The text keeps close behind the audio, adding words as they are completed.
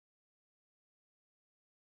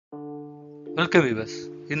Welcome viewers.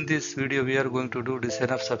 In this video we are going to do design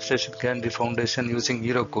of substation gantry foundation using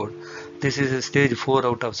Eurocode. This is a stage 4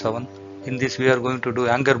 out of 7. In this we are going to do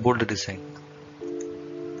anchor bolt design.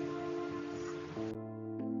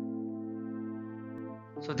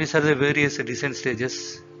 So these are the various design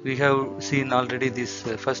stages. We have seen already these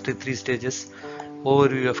first 3 stages.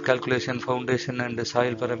 Overview of calculation, foundation and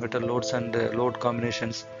soil parameter loads and load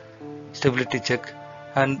combinations, stability check.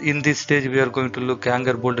 And in this stage we are going to look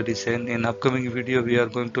anchor bolt design. In upcoming video we are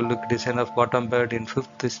going to look design of bottom bed in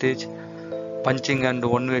 5th stage, punching and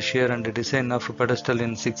one-way shear and design of pedestal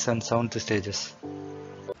in 6th and 7th stages.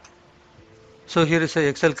 So here is a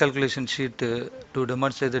Excel calculation sheet to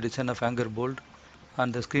demonstrate the design of anchor bolt.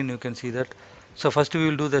 On the screen you can see that. So first we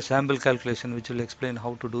will do the sample calculation, which will explain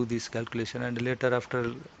how to do this calculation, and later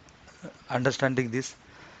after understanding this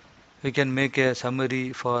we can make a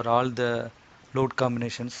summary for all the load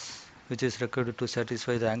combinations which is required to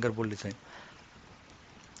satisfy the anchor bolt design.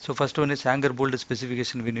 So first one is anchor bolt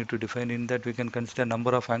specification we need to define. In that we can consider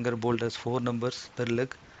number of anchor bolt as 4 numbers per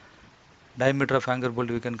leg. Diameter of anchor bolt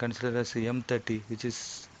we can consider as M30, which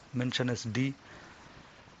is mentioned as D.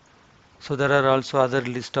 So there are also other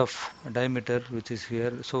list of diameter which is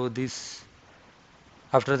here. So this,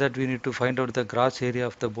 after that we need to find out the gross area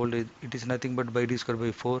of the bolt. It is nothing but by D square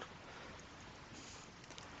by 4.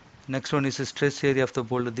 Next one is the stress area of the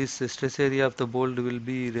bolt. This stress area of the bolt will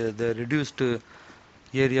be the reduced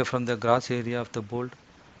area from the gross area of the bolt.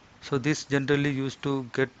 So this generally used to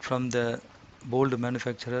get from the bolt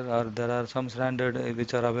manufacturer, or there are some standard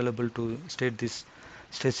which are available to state this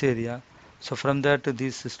stress area. So from that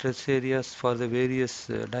these stress areas for the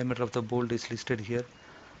various diameter of the bolt is listed here.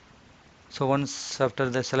 So once after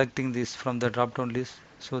the selecting this from the drop down list,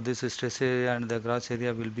 so this stress area and the gross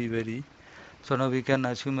area will be vary. So now we can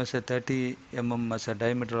assume as a 30 mm as a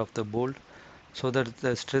diameter of the bolt, so that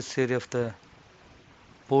the stress area of the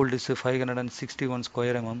bolt is 561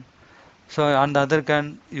 square mm. So on the other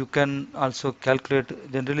hand, you can also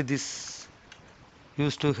calculate, generally this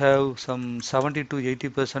used to have some 70 to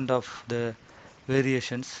 80% of the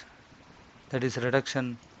variations, that is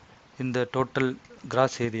reduction in the total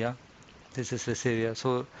gross area. This is stress area.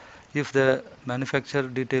 So if the manufacturer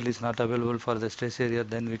detail is not available for the stress area,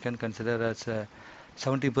 then we can consider as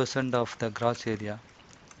 70% of the gross area.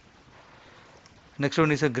 Next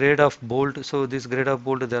one is a grade of bolt. So this grade of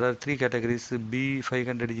bolt, there are 3 categories: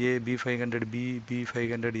 B500A, B500B,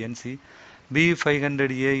 B500NC.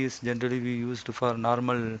 B500A is generally we used for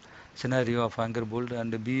normal scenario of anchor bolt,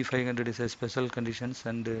 and B500 is a special conditions,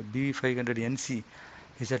 and B500NC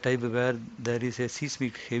is a type where there is a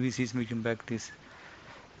heavy seismic impact is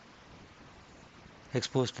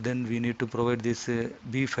exposed. Then we need to provide this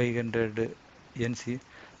B500NC.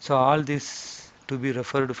 So all this to be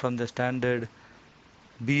referred from the standard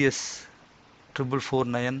BS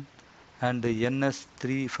 4449 and NS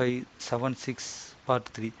 3576 part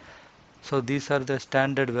 3. So these are the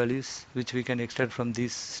standard values which we can extract from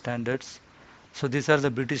these standards. So these are the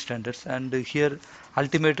British standards, and here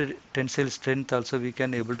ultimate tensile strength also we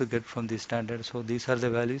can able to get from this standard. So these are the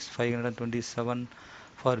values: 527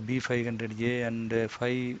 for B500A and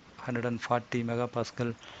 540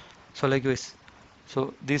 megapascal. So likewise,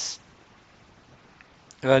 so these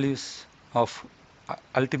values of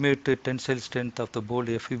ultimate tensile strength of the bolt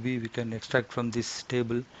FUB we can extract from this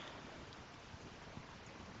table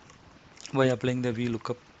by applying the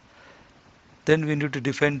VLOOKUP. Then we need to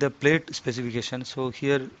define the plate specification. So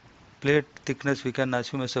here plate thickness we can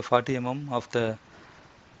assume as a 40 mm of the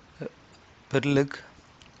per leg,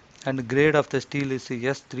 and grade of the steel is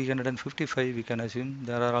S355 we can assume.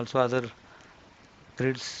 There are also other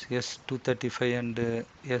grades, S235 and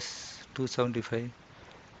S275.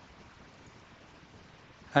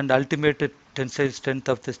 And ultimate tensile strength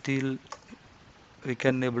of the steel we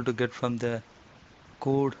can able to get from the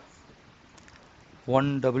code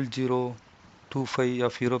 10025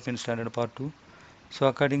 of European Standard Part 2. So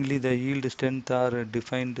accordingly the yield strength are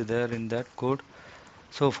defined there in that code.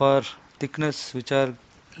 So for thickness which are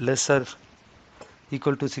lesser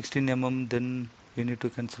equal to 16 mm, then we need to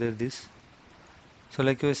consider this. So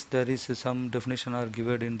likewise there is some definition are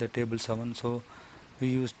given in the table 7. So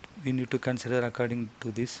we need to consider according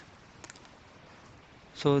to this.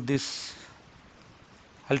 So this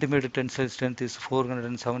ultimate tensile strength is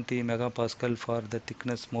 470 megapascal for the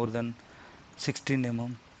thickness more than 16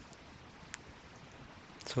 mm.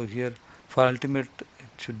 So here for ultimate it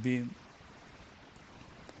should be,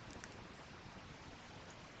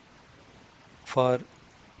 for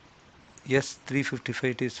S355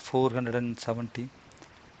 it is 470.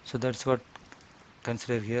 So that's what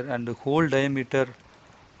consider here. And the whole diameter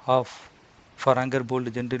of for anchor bolt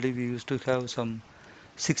generally we used to have some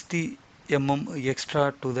 60 mm extra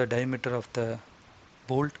to the diameter of the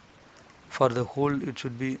bolt. For the hole it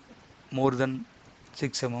should be more than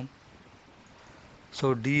 6 mm.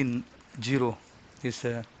 So D0 is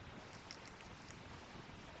a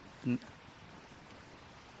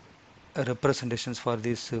representations for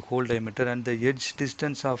this hole diameter, and the edge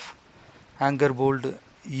distance of anchor bolt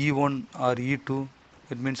E1 or E2,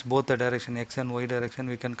 it means both the direction X and Y direction,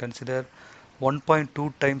 we can consider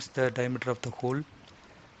 1.2 times the diameter of the hole.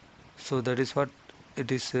 So that is what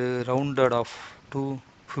it is rounded off to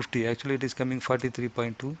 50. Actually it is coming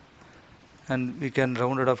 43.2, and we can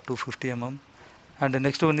round it off to 50 mm. And the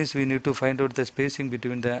next one is we need to find out the spacing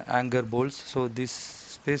between the anchor bolts. So this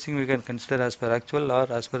spacing we can consider as per actual,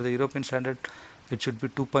 or as per the European standard it should be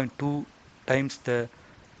 2.2 times the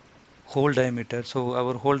hole diameter. So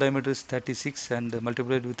our hole diameter is 36, and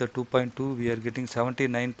multiplied with the 2.2 we are getting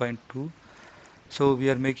 79.2. So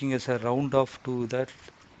we are making as a round off to that,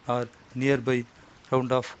 or nearby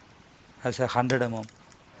round off as a 100 mm.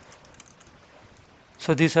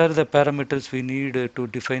 So these are the parameters we need to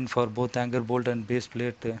define for both anchor bolt and base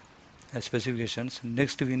plate specifications.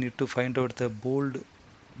 Next we need to find out the bolt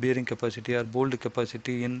bearing capacity or bolt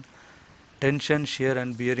capacity in tension, shear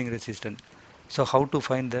and bearing resistance. So how to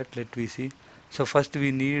find that, let me see. So first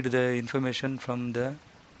we need the information from the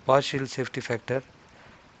partial safety factor.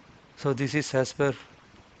 So this is as per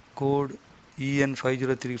code EN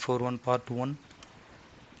 50341 part 1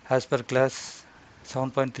 as per class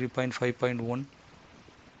 7.3.5.1.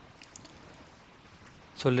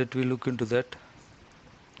 So let me look into that.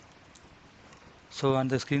 So on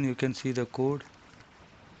the screen you can see the code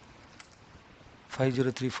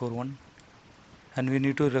 50341, and we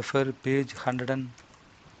need to refer page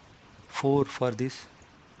 104 for this.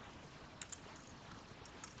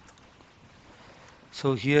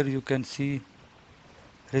 So here you can see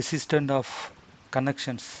resistance of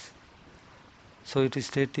connections. So it is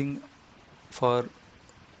stating for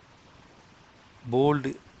bolt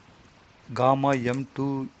gamma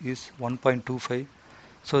M2 is 1.25.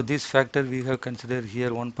 So this factor we have considered here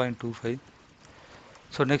 1.25.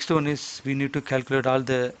 So next one is we need to calculate all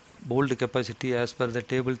the bolt capacity as per the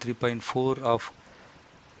table 3.4 of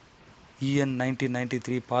EN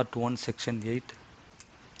 1993 part 1 section 8.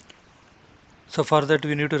 So for that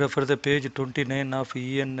we need to refer the page 29 of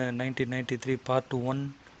EN 1993 part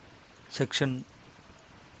 1 section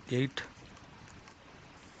 8.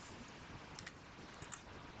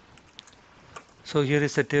 So here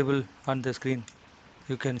is the table on the screen,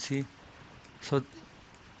 you can see. So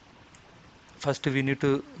first we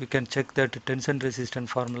can check that tension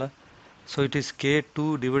resistance formula. So it is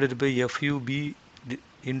K2 divided by FUB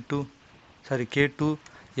into K2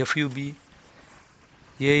 FUB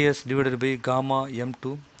AS divided by gamma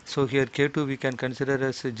M2. So here K2 we can consider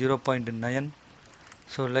as 0.9.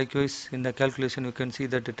 So likewise in the calculation you can see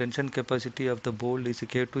that the tension capacity of the bolt is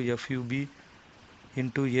K2 FUB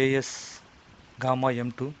into AS gamma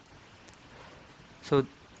M2. So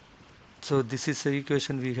this is the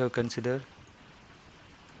equation we have considered.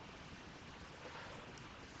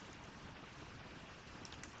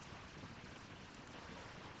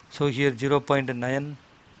 So here 0.9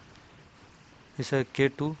 is a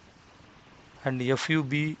K2, and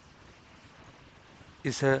FUB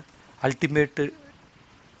is a ultimate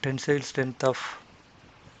tensile strength of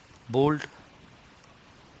bolt,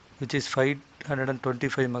 which is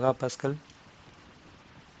 525 megapascal.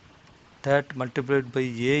 That multiplied by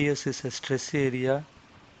AS is a stress area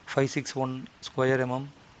 561 square mm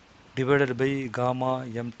divided by gamma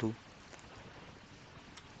M2.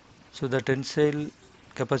 So the tensile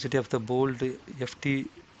capacity of the bolt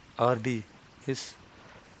FTRD is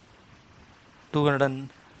 212.05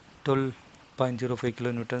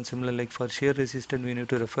 kilonewton. Similar like for shear resistance we need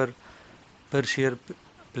to refer per shear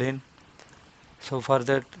plane. So for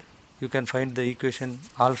that you can find the equation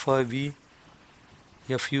alpha V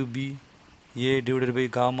FUB A divided by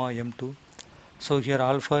gamma M2. So here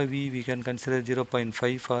alpha V we can consider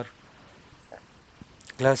 0.5 for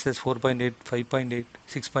classes 4.8, 5.8,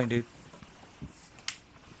 6.8.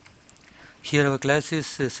 Here our class is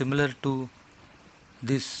similar to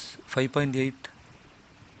this 5.8.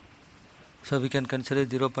 So we can consider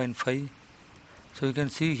 0.5. So you can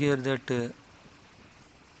see here that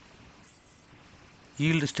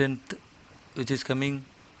yield strength which is coming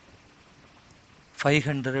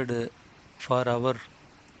 500 for our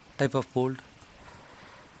type of bolt.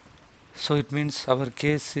 So it means our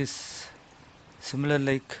case is similar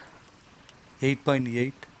like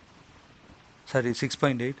 8.8,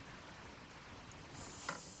 6.8.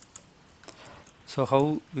 So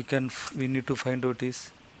how we need to find out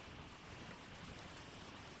is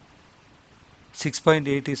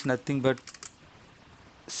 6.8 is nothing but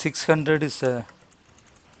 600 is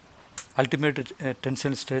ultimate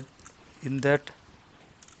tensile strength. In that,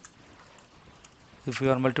 if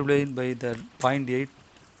you are multiplying by the 0.8,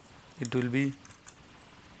 it will be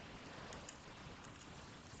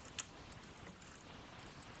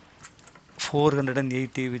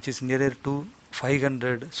 480, which is nearer to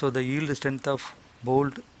 500. So the yield strength of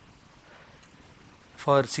bolt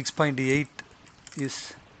for 6.8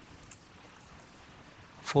 is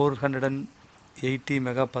 480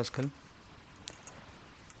 megapascal,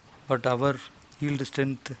 but our yield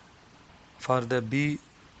strength for the B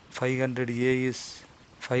 500A is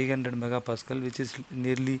 500 megapascal, which is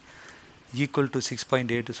nearly equal to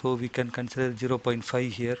 6.8. So we can consider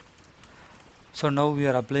 0.5 here. So now we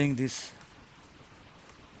are applying these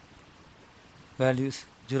values.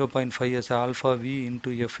 0.5 as alpha V into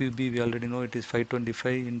FUB, we already know it is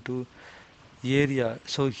 525 into area.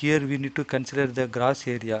 So here we need to consider the gross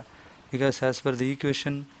area, because as per the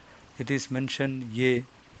equation it is mentioned A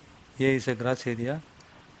is a gross area.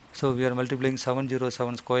 So we are multiplying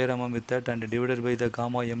 707 square mm with that and divided by the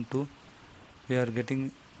gamma m2, we are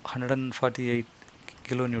getting 148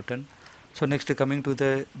 kilonewton. So next, coming to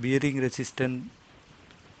the bearing resistance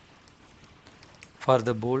for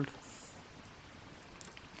the bolt.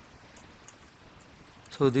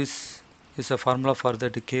 So this is a formula for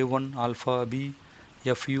that K1 alpha B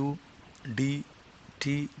Fu D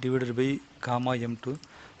T divided by gamma M2.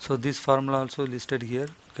 So this formula also listed here.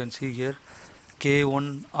 You can see here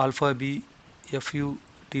K1 alpha B Fu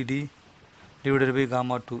TD divided by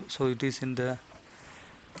gamma 2. So it is in the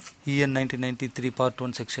EN 1993 part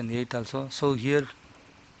 1 section 8 also. So here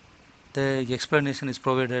the explanation is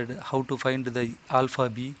provided how to find the alpha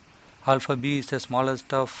B. Alpha B is the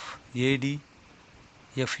smallest of AD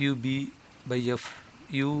FUB by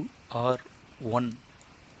FU or 1.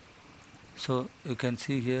 So you can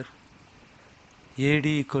see here AD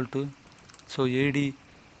equal to, so AD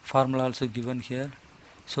formula also given here.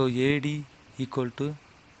 So AD equal to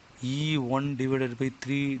E1 divided by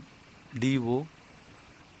 3 DO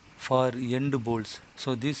for end bolts.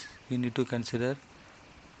 So this we need to consider.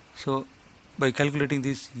 So by calculating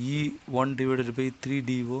this E1 divided by 3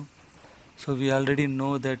 DO, so we already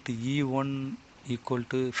know that E1 equal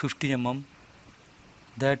to 50 mm,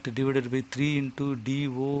 that divided by 3 into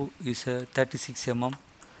DO is 36 mm.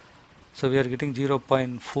 So we are getting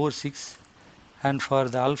 0.46, and for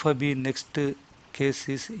the alpha B next case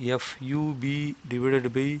is FUB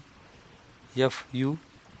divided by FU.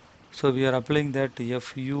 So we are applying that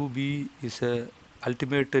FUB is a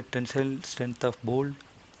ultimate tensile strength of bolt.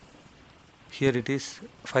 Here it is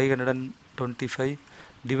 525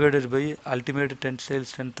 divided by ultimate tensile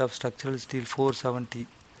strength of structural steel 470.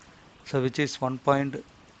 So which is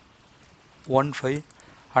 1.15.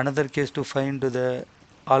 Another case to find the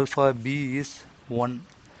alpha B is 1.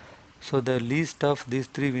 So the least of these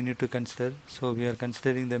three we need to consider. So we are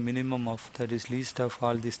considering the minimum of, that is least of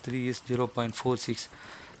all these three is 0.46.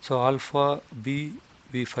 So alpha B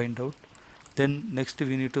we find out. Then next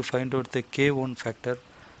we need to find out the K1 factor.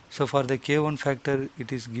 So for the K1 factor,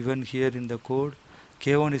 it is given here in the code.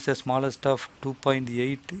 K1 is the smallest of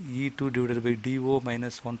 2.8 E2 divided by DO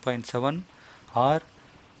minus 1.7 or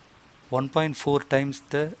 1.4 times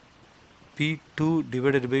the P2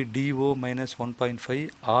 divided by DO minus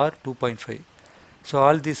 1.5 or 2.5. So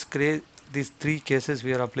all these three cases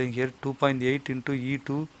we are applying here. 2.8 into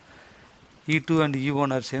E2, E2 and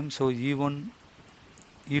E1 are same. So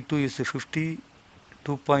E2 is 50,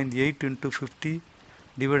 2.8 into 50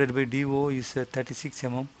 divided by DO is 36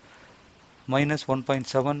 mm minus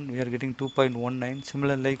 1.7, we are getting 2.19.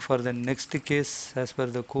 Similar like for the next case, as per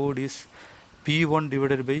the code is P1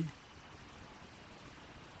 divided by,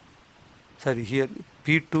 sorry, here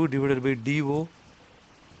P2 divided by DO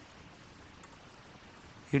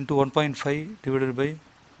into 1.5 divided by,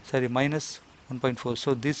 sorry, minus 1.4.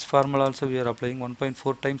 So this formula also we are applying.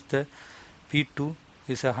 1.4 times the P2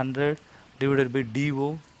 is 100 divided by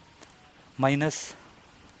DO minus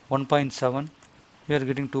 1.7, we are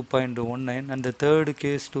getting 2.19. And the third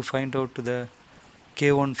case to find out the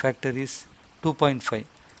K1 factor is 2.5.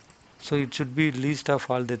 So it should be least of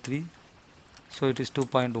all the three. So it is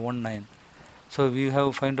 2.19. So we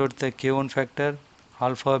have find out the K1 factor,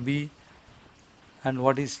 alpha B, and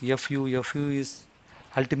what is FU? FU is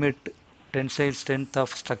ultimate tensile strength of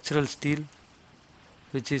structural steel,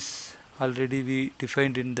 which is already we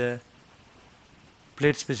defined in the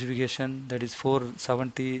plate specification, that is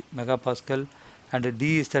 470 megapascal, and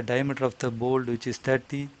D is the diameter of the bolt, which is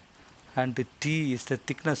 30, and T is the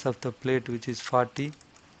thickness of the plate, which is 40.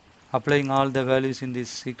 Applying all the values in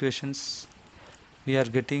these equations, we are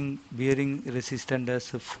getting bearing resistance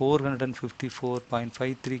as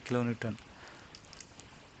 454.53 kilonewton.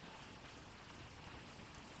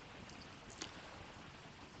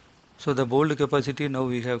 So the bolt capacity now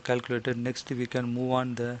we have calculated. Next we can move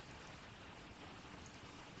on the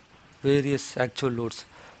various actual loads.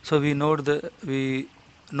 So we know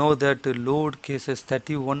that load cases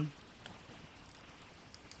 31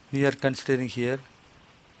 we are considering here.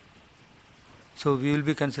 So we will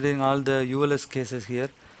be considering all the ULS cases here.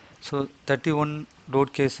 So 31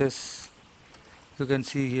 load cases you can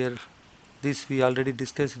see here. This we already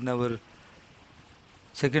discussed in our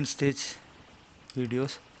second stage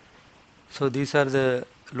videos. So these are the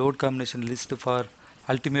load combination list for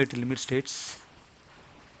ultimate limit states.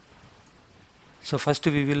 So first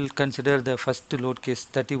we will consider the first load case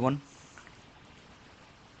 31.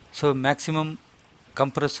 So maximum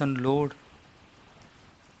compression load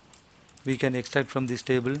we can extract from this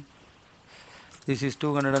table. This is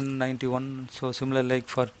 291. So similar like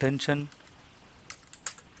for tension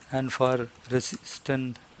and for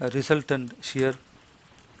resultant shear.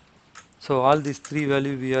 So all these three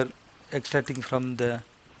values we are extracting from the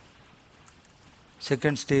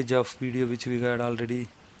second stage of video which we had already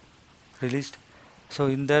released. So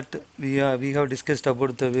in that we have discussed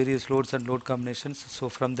about the various loads and load combinations. So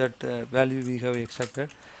from that value we have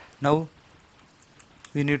extracted. Now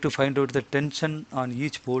we need to find out the tension on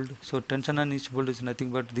each bolt. So tension on each bolt is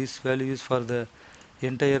nothing but this value is for the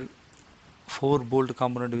entire 4 bolt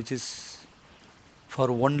component, which is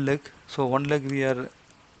for one leg. So one leg we are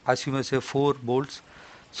assuming say 4 bolts,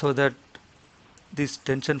 so that this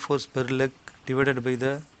tension force per leg divided by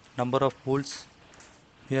the number of bolts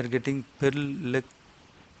we are getting per leg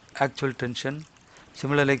actual tension.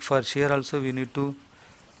 Similar like for shear also we need to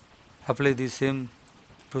apply the same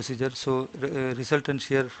procedure. So resultant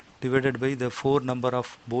shear divided by the 4 number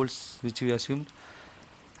of bolts which we assumed.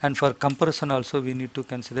 And for compression also we need to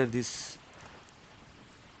consider this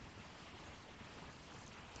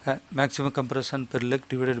maximum compression per leg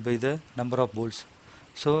divided by the number of bolts.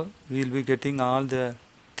 So we will be getting all the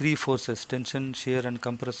 3 forces, tension, shear and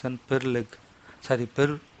compression per leg,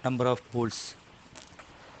 per number of bolts.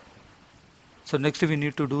 So next we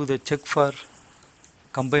need to do the check for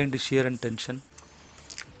combined shear and tension.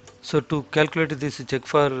 So to calculate this check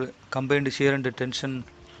for combined shear and tension,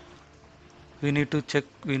 we need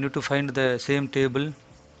to find the same table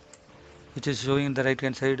which is showing in the right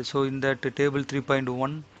hand side. So in that table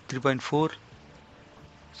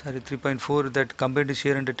 3.4, that combined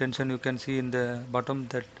shear and tension, you can see in the bottom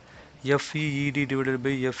that FEED divided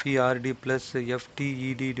by FERD plus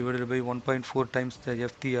FTED divided by 1.4 times the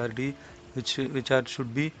FTRD, which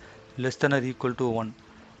should be less than or equal to 1.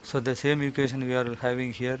 So the same equation we are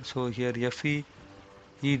having here. So here FEED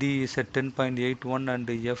is at 10.81 and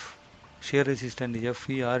F shear resistance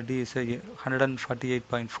FERD is a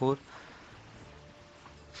 148.4.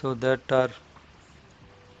 So that are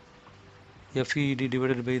FEED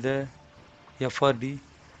divided by the FRD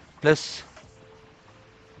plus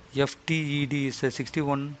FTED is a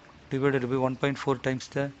 61 divided by 1.4 times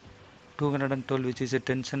the 212, which is a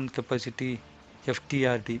tension capacity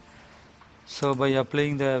FTRD. So by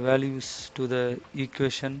applying the values to the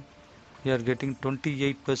equation, we are getting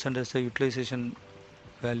 28% as the utilization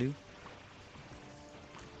value.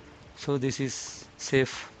 So this is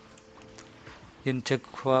safe in check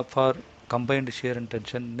for combined shear and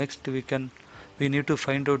tension. Next we need to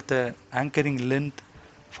find out the anchoring length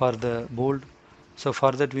for the bolt. So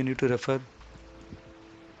for that we need to refer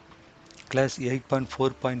class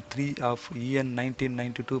 8.4.3 of EN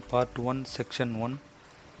 1992 part 1 section 1.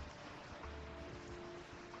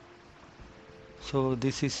 So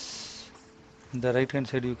this is in the right hand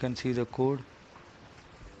side, you can see the code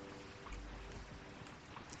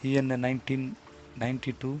EN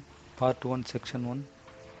 1992 part 1 section 1.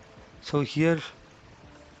 So here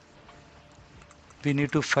we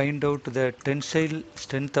need to find out the tensile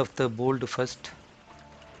strength of the bolt first.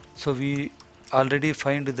 So we already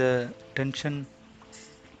find the tension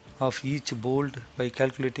of each bolt by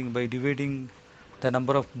dividing the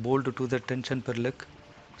number of bolt to the tension per leg,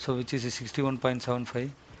 so which is 61.75.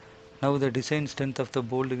 Now the design strength of the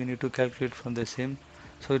bolt we need to calculate from the same.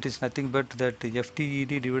 So it is nothing but that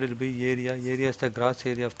FTED divided by area is the gross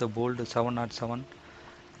area of the bolt 707.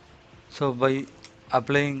 So by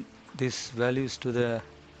applying these values to the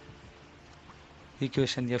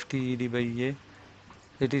equation FTED by A,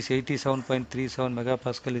 it is 87.37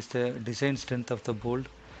 megapascal is the design strength of the bolt.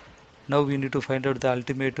 Now we need to find out the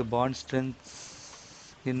ultimate bond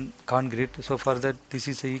strength in concrete. So for that, this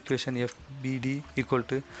is the equation FBD equal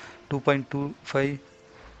to 2.25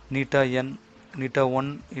 neta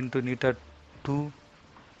 1 into neta 2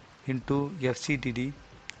 into FCDD.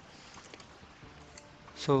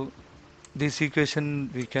 So this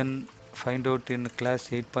equation we can find out in class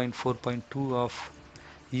 8.4.2 of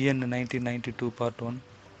EN 1992 part 1.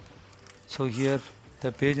 So here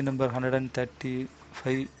the page number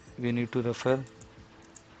 135 we need to refer.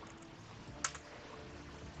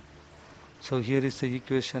 So here is the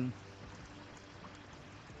equation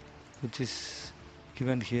which is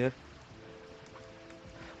given here,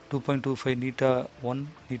 2.25 neta 1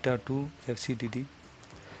 neta 2 FCDD.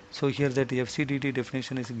 So here that FCDD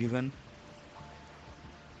definition is given,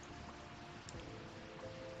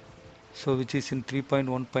 so which is in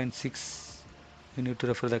 3.1.6 you need to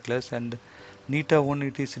refer the class, and neta 1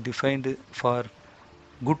 it is defined for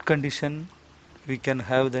good condition. We can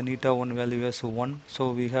have the neta 1 value as 1, so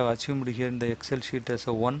we have assumed here in the Excel sheet as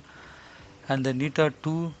a 1, and the neta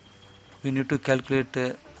 2 we need to calculate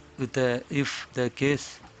with if the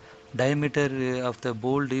case diameter of the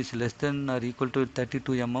bolt is less than or equal to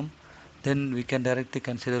 32 mm, then we can directly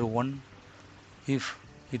consider 1. If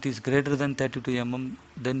it is greater than 32 mm,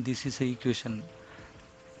 then this is the equation,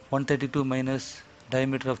 132 minus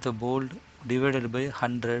diameter of the bolt divided by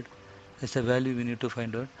 100 is the value we need to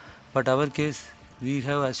find out. But our case we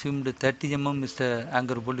have assumed 30 mm is the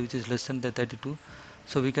anchor bolt which is less than the 32,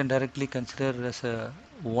 so we can directly consider as a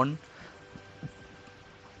 1.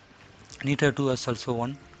 Neta 2 as also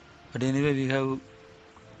 1, but anyway we have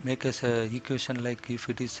make as a equation like if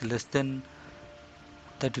it is less than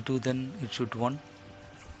 32 then it should 1.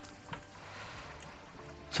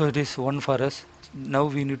 So it is 1 for us. Now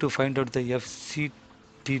we need to find out the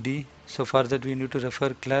FCTD. So for that we need to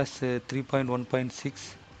refer class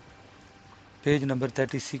 3.1.6, page number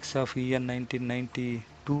 36 of EN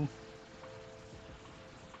 1992.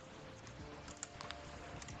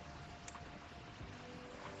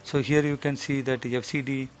 So here you can see that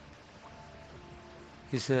FCD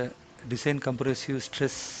is a design compressive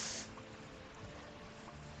stress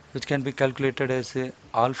which can be calculated as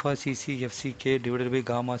alpha cc fck divided by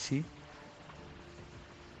gamma c.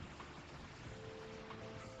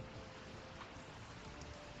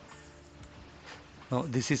 Now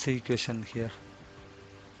this is the equation here.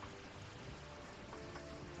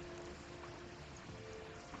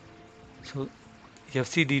 So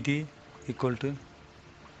FCDT equal to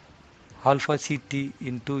alpha CT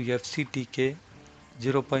into FCTK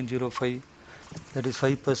 0.05, that is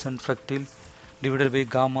 5% fractal, divided by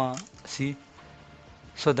gamma C.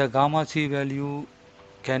 So the gamma C value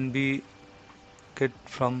can be get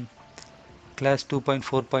from class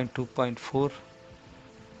 2.4.2.4,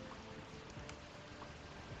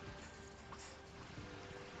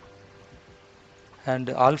 and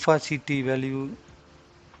alpha CT value,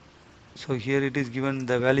 so here it is given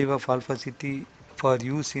the value of alpha CT for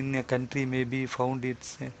use in a country may be found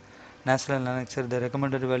its national annexure. The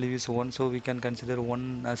recommended value is 1, so we can consider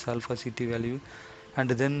 1 as alpha CT value, and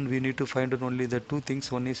then we need to find out only the two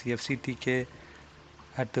things. One is FCTK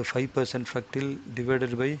at 5% fractal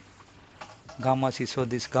divided by gamma C. So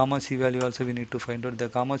this gamma C value also we need to find out. The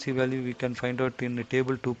gamma C value we can find out in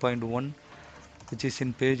table 2.1, which is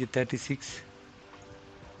in page 36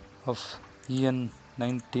 of EN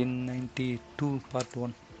 1992 part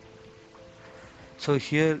 1. So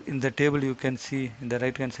here in the table you can see in the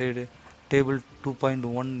right hand side table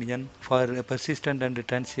 2.1n for persistent and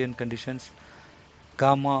transient conditions,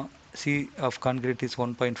 gamma C of concrete is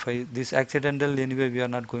 1.5. This accidental anyway we are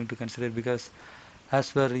not going to consider, because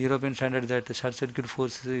as per European standard that short circuit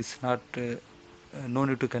force is not no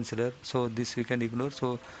need to consider, so this we can ignore.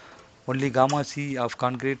 So only gamma C of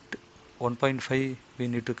concrete 1.5 we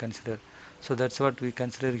need to consider, so that's what we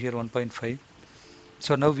consider here, 1.5.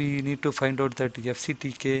 So now we need to find out that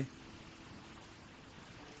FCTK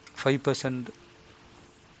 5%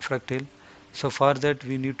 fractal. So for that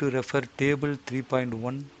we need to refer table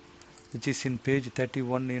 3.1, which is in page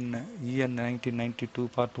 31 in EN 1992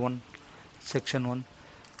 part 1 section 1.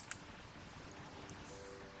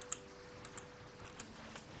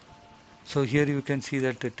 So here you can see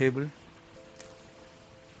that the table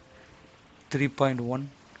 3.1.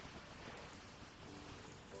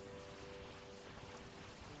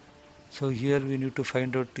 So here we need to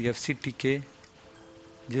find out FCTK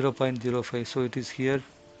 0.05. So it is here,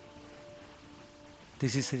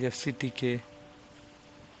 this is the FCTK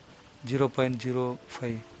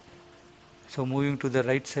 0.05. So moving to the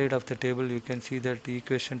right side of the table you can see that the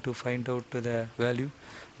equation to find out the value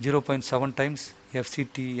 0.7 times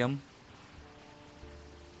FCTM.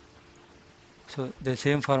 So the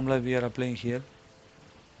same formula we are applying here.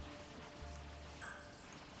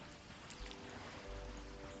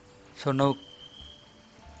 So now,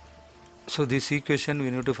 so this equation we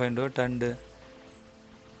need to find out, and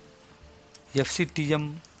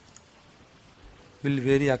FCTM will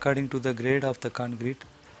vary according to the grade of the concrete.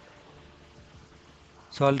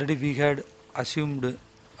 So already we had assumed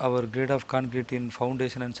our grade of concrete in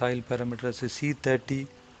foundation and soil parameters is C30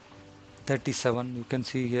 37. You can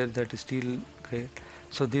see here that is steel grade.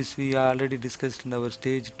 So this we already discussed in our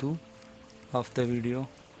stage 2 of the video.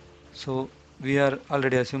 So we are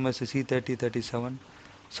already assumed as a C30 37.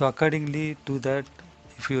 So accordingly to that,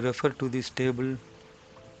 if you refer to this table,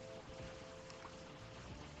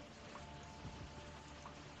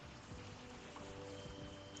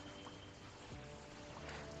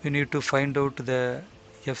 we need to find out the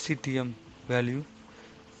FCTM value.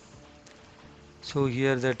 So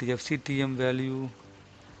here that FCTM value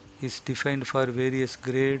is defined for various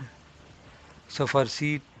grade. So for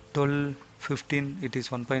C12 15 it is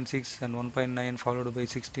 1.6 and 1.9 followed by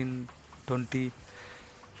 16 20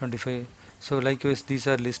 25. So likewise these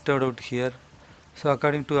are listed out here. So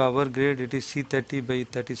according to our grade it is C30 by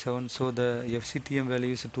 37. So the FCTM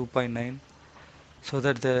value is 2.9. So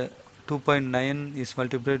that the 2.9 is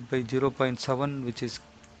multiplied by 0.7, which is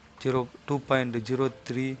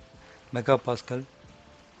 2.03 megapascal.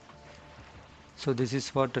 So this is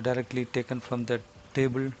what directly taken from the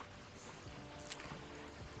table.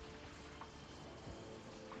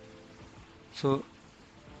 So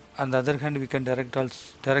on the other hand, we can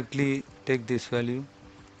directly take this value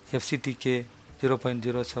FCTK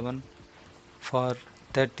 0.07 for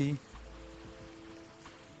 30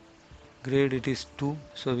 grade it is 2.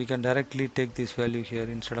 So we can directly take this value here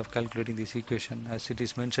instead of calculating this equation as it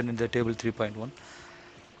is mentioned in the table 3.1.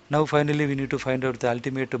 Now finally we need to find out the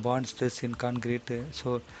ultimate bond stress in concrete,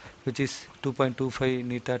 so which is 2.25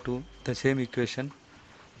 neta 2, the same equation.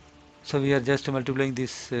 So we are just multiplying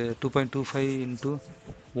this 2.25 into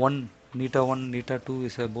 1 neta 1 neta 2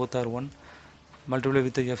 is both are 1, multiply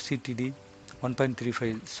with the FCTD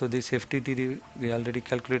 1.35. So this FTTD we already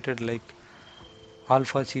calculated like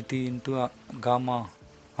alpha CT into gamma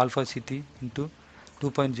alpha CT into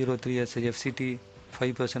 2.03 as a FCT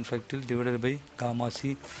 5% fractal divided by gamma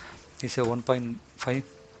C is a 1.5.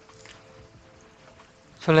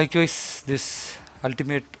 So likewise this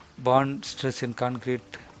ultimate bond stress in concrete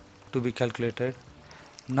to be calculated.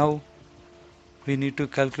 Now we need to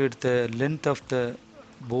calculate the length of the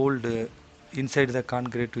bolt inside the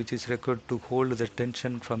concrete which is required to hold the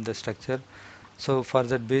tension from the structure. So for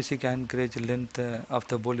that basic anchorage length of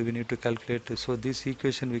the bolt we need to calculate. So this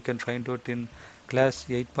equation we can find out in class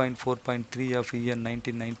 8.4.3 of EN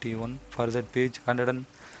 1991. For that page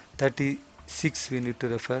 136 we need to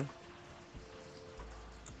refer.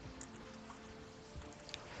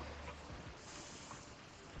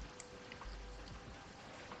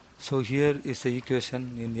 So here is the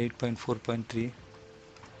equation in 8.4.3.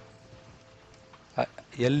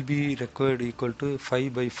 LB required equal to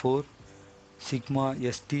 5 by 4 sigma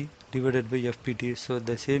ST divided by FPT. So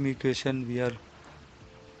the same equation we are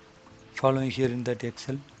following here in that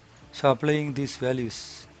Excel. So applying these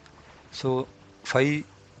values. So 5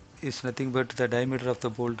 is nothing but the diameter of the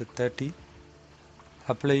bolt 30.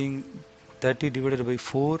 Applying 30 divided by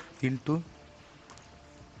 4 into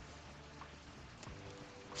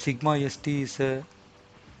sigma ST is a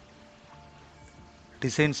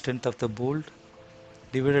design strength of the bolt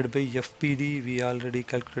divided by FPD we already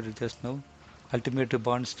calculated just now, ultimate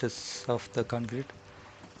bond stress of the concrete.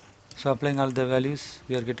 So applying all the values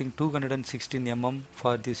we are getting 216 mm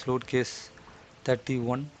for this load case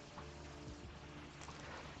 31.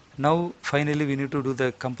 Now finally we need to do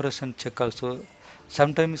the compression check also.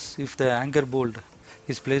 Sometimes if the anchor bolt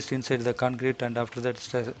is placed inside the concrete and after that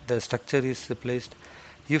the structure is placed,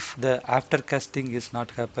 if the after casting is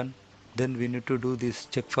not happen, then we need to do this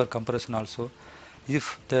check for compression also.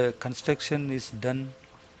 If the construction is done,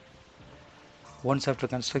 once after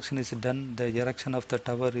construction is done, the erection of the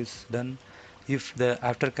tower is done. If the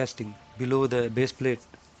after casting below the base plate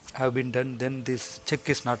have been done, then this check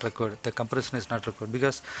is not required. The compression is not required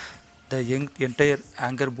because the entire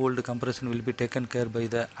anchor bolt compression will be taken care by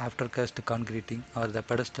the aftercast concreting or the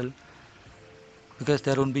pedestal, because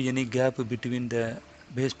there won't be any gap between the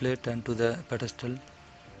base plate and to the pedestal.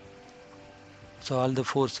 So all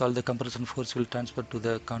the compression force will transfer to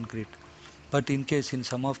the concrete. But in case in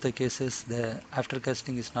some of the cases the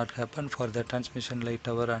aftercasting is not happen for the transmission line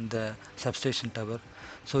tower and the substation tower.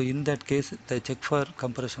 So in that case the check for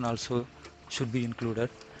compression also should be included.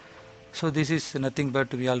 So this is nothing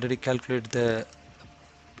but we already calculate the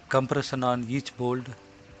compression on each bolt,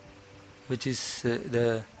 which is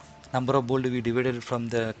the number of bolt we divided from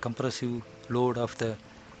the compressive load of the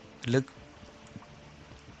leg.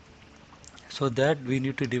 So that we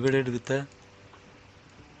need to divide it with the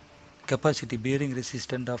capacity bearing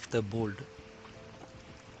resistance of the bolt.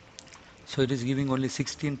 So it is giving only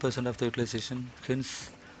 16% of the utilization,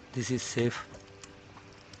 hence this is safe.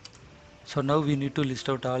 So now we need to list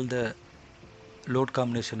out all the load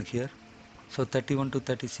combination here. So 31 to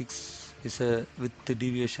 36 is a with the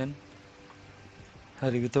deviation,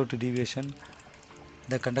 without deviation.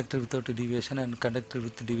 The conductor without deviation and conductor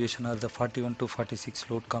with deviation are the 41 to 46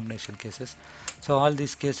 load combination cases. So all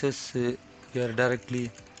these cases we are directly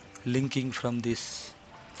linking from this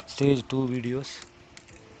stage 2 videos.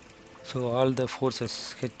 So all the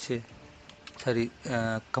forces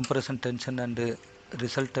compression tension and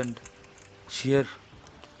resultant shear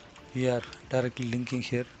we are directly linking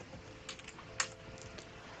here,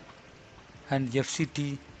 and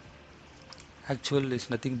FCT actual is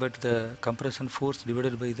nothing but the compression force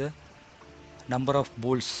divided by the number of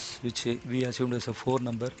bolts which we assumed as a 4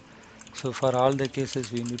 number. So for all the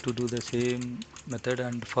cases we need to do the same method,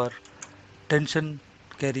 and for tension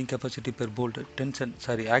carrying capacity per bolt,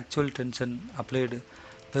 actual tension applied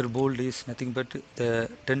per bolt is nothing but the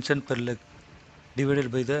tension per leg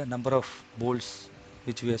divided by the number of bolts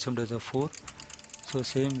which we assumed as a 4. So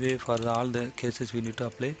same way for all the cases we need to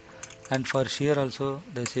apply, and for shear also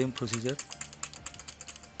the same procedure,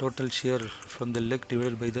 total shear from the leg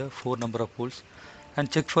divided by the 4 number of bolts,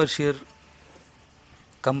 and check for shear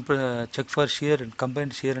and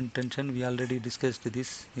combined shear and tension. We already discussed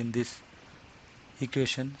this in this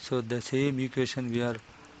equation, so the same equation we are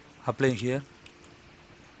applying here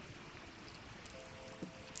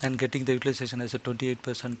and getting the utilization as a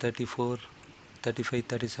 28%, 34, 35,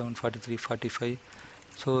 37, 43, 45.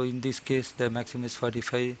 So in this case the maximum is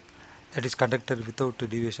 45, that is conductor without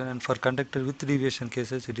deviation, and for conductor with deviation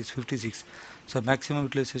cases it is 56. So maximum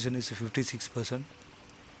utilization is 56%.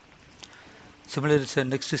 Similarly, the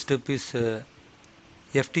next step is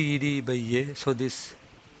FTED by A. So this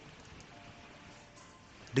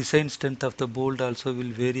design strength of the bolt also will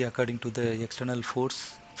vary according to the external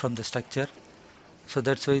force from the structure. So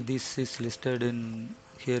that's why this is listed in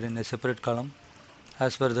here in a separate column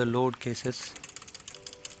as per the load cases.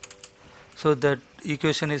 So that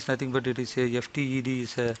equation is nothing but it is a FTED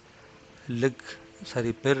is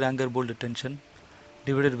a per anchor bolt tension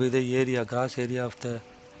divided by the area, gross area of the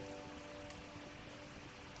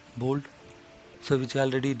bolt. So which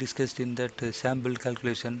already discussed in that sample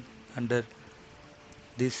calculation under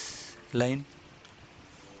this line.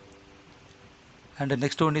 And the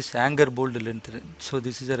next one is anchor bolt length. So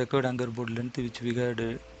this is a required anchor bolt length which we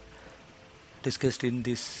had discussed in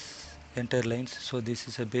this entire lines. So this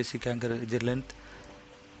is a basic anchor the length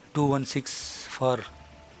 216 for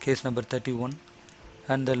case number 31,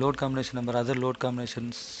 and the load combination number, other load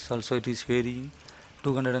combinations also it is varying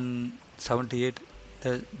 278.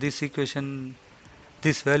 This equation,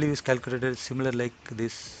 this value is calculated similar like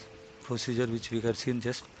this procedure which we have seen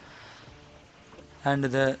just, and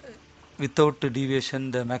the without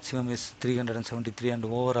deviation the maximum is 373, and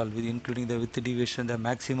overall with including the with deviation the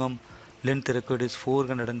maximum length required is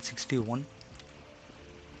 461.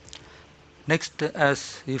 Next,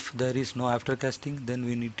 as if there is no after casting, then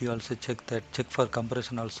we need to also check for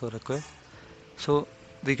compression also required. So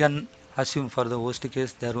we can assume for the worst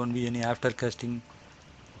case there won't be any after casting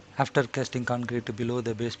concrete below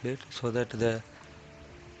the base plate, so that the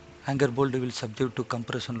anchor bolt will subject to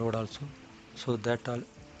compression load also. So that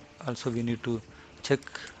also we need to check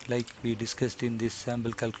like we discussed in this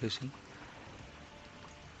sample calculation.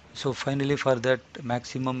 So finally for that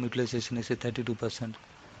maximum utilization is a 32%.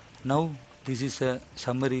 Now this is a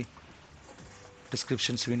summary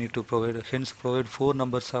descriptions we need to provide. Hence provide 4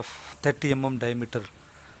 numbers of 30 mm diameter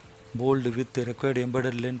bolt with the required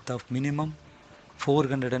embedded length of minimum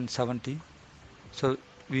 470. So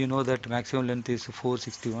we know that maximum length is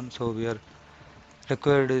 461. So we are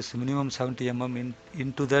required is minimum 70 mm.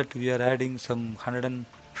 Into that we are adding some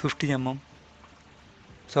 150 mm.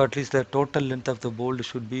 So at least the total length of the bolt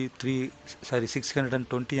should be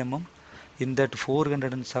 620 mm. In that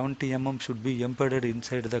 470 mm should be embedded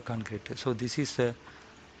inside the concrete. So this is the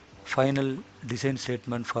final design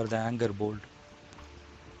statement for the anchor bolt.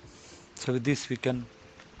 So with this we can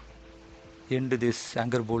end this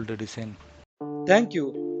anchor bolt design. Thank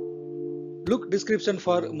you. Look description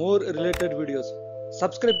for more related videos.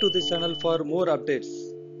 Subscribe to this channel for more updates.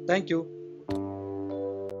 Thank you.